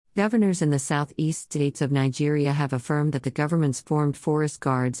Governors in the southeast states of Nigeria have affirmed that the government's formed Forest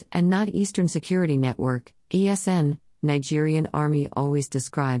Guards and not Eastern Security Network, ESN, Nigerian Army always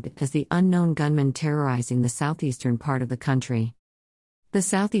described as the unknown gunmen terrorizing the southeastern part of the country. The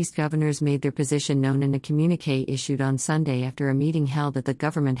Southeast governors made their position known in a communiqué issued on Sunday after a meeting held at the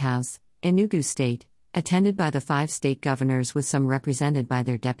Government House, Enugu State, attended by the 5 state governors with some represented by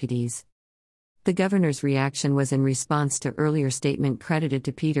their deputies. The governor's reaction was in response to earlier statement credited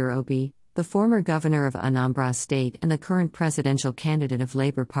to Peter Obi, the former governor of Anambra State and the current presidential candidate of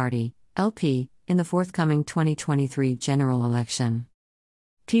Labour Party, LP, in the forthcoming 2023 general election.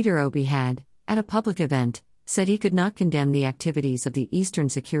 Peter Obi had, at a public event, said he could not condemn the activities of the Eastern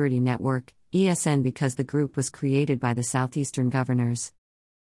Security Network, ESN, because the group was created by the southeastern governors.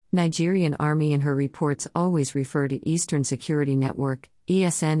 Nigerian Army in her reports always refer to Eastern Security Network,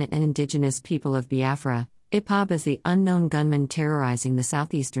 ESN, and Indigenous People of Biafra, IPOB, as the unknown gunmen terrorizing the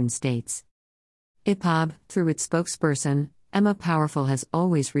southeastern states. IPOB, through its spokesperson, Emma Powerful, has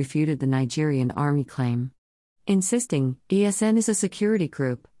always refuted the Nigerian Army claim, insisting ESN is a security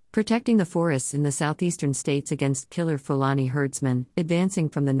group protecting the forests in the southeastern states against killer Fulani herdsmen advancing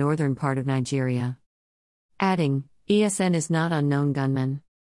from the northern part of Nigeria. Adding, ESN is not unknown gunmen.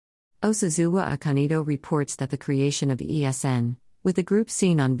 Osazuwa Akanido reports that the creation of ESN, with the group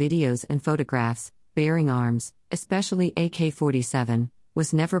seen on videos and photographs, bearing arms, especially AK-47,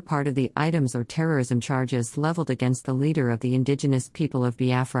 was never part of the items or terrorism charges leveled against the leader of the Indigenous People of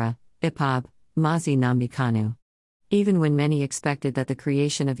Biafra, IPOB, Mazi Nnamdi Kanu. Even when many expected that the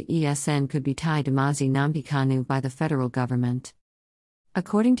creation of ESN could be tied to Mazi Nnamdi Kanu by the federal government.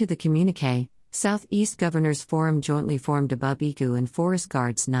 According to the communiqué, Southeast Governors Forum jointly formed Ababiku and Forest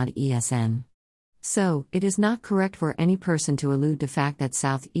Guards, not ESN. So, it is not correct for any person to allude to the fact that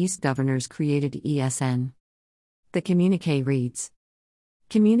Southeast governors created ESN. The communiqué reads: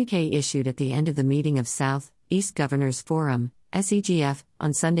 Communiqué issued at the end of the meeting of South East Governors Forum, SEGF,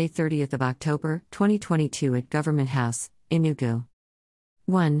 on Sunday 30th of October, 2022 at Government House, Enugu.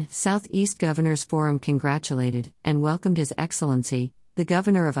 1. Southeast Governors Forum congratulated and welcomed His Excellency, the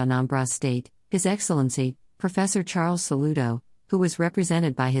Governor of Anambra State, His Excellency, Professor Charles Soludo, who was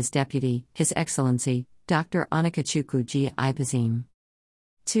represented by his deputy, His Excellency, Dr. Onakachukwu G. Ibazim.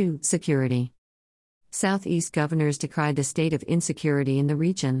 2. Security. Southeast governors decried the state of insecurity in the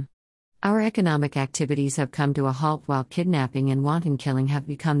region. Our economic activities have come to a halt while kidnapping and wanton killing have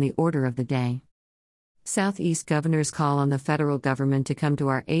become the order of the day. Southeast governors call on the federal government to come to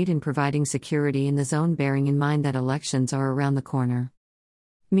our aid in providing security in the zone, bearing in mind that elections are around the corner.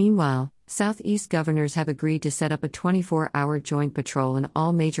 Meanwhile, Southeast governors have agreed to set up a 24-hour joint patrol in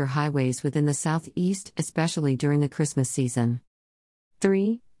all major highways within the Southeast, especially during the Christmas season.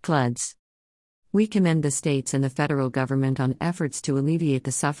 3. Floods. We commend the states and the federal government on efforts to alleviate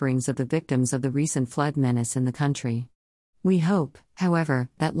the sufferings of the victims of the recent flood menace in the country. We hope, however,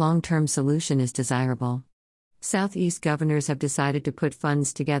 that long-term solution is desirable. Southeast governors have decided to put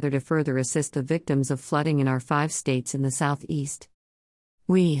funds together to further assist the victims of flooding in our 5 states in the Southeast.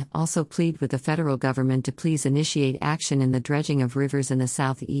 We also plead with the federal government to please initiate action in the dredging of rivers in the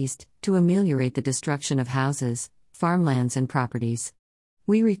Southeast to ameliorate the destruction of houses, farmlands, and properties.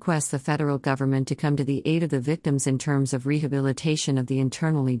 We request the federal government to come to the aid of the victims in terms of rehabilitation of the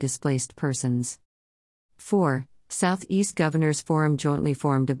internally displaced persons. 4. Southeast Governors Forum jointly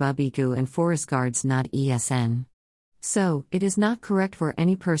formed Ababiku and Forest Guards, not ESN. So, it is not correct for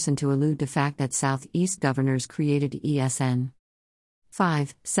any person to allude to the fact that Southeast governors created ESN.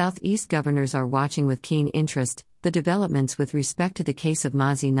 5. Southeast governors are watching with keen interest the developments with respect to the case of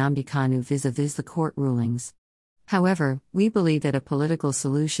Mazi Nnamdi Kanu vis-a-vis the court rulings. However, we believe that a political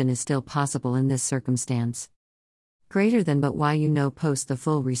solution is still possible in this circumstance. Greater than but why you know post the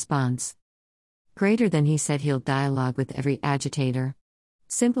full response. Greater than he said he'll dialogue with every agitator.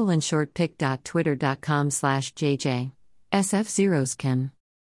 Simple and short pic.twitter.com/JJ. SF0skin.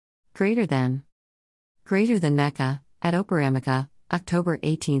 Greater than Mecca, at Operamaka, October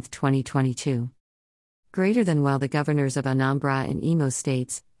 18, 2022. Greater than while the governors of Anambra and Imo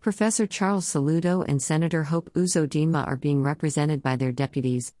states, Professor Charles Soludo and Senator Hope Uzodinma are being represented by their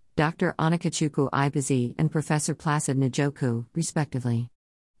deputies, Dr. Onakachukwu Ibazim and Professor Placid Njoku, respectively.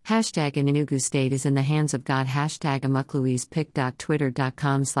 Hashtag in Enugu State is in the hands of God. Hashtag Amuklui's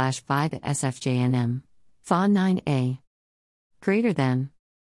pic.twitter.com/5sfjnm. Fa 9a. Greater than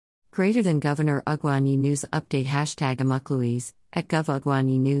Governor Ugwanyi News Update. Hashtag Amuklui's, at Gov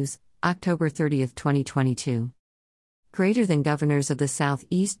Ugwanyi News, October 30, 2022. Greater than governors of the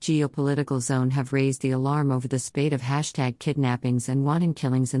Southeast geopolitical zone have raised the alarm over the spate of hashtag kidnappings and wanton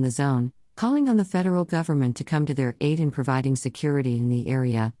killings in the zone, calling on the federal government to come to their aid in providing security in the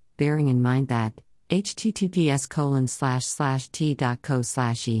area, bearing in mind that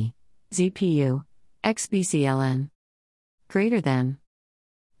https://t.co/e ZPU XBCLN greater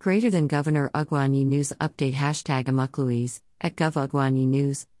than Governor Ugwuanyi News Update #AmukLouise at GovUgwuanyi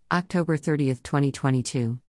News, October 30, 2022.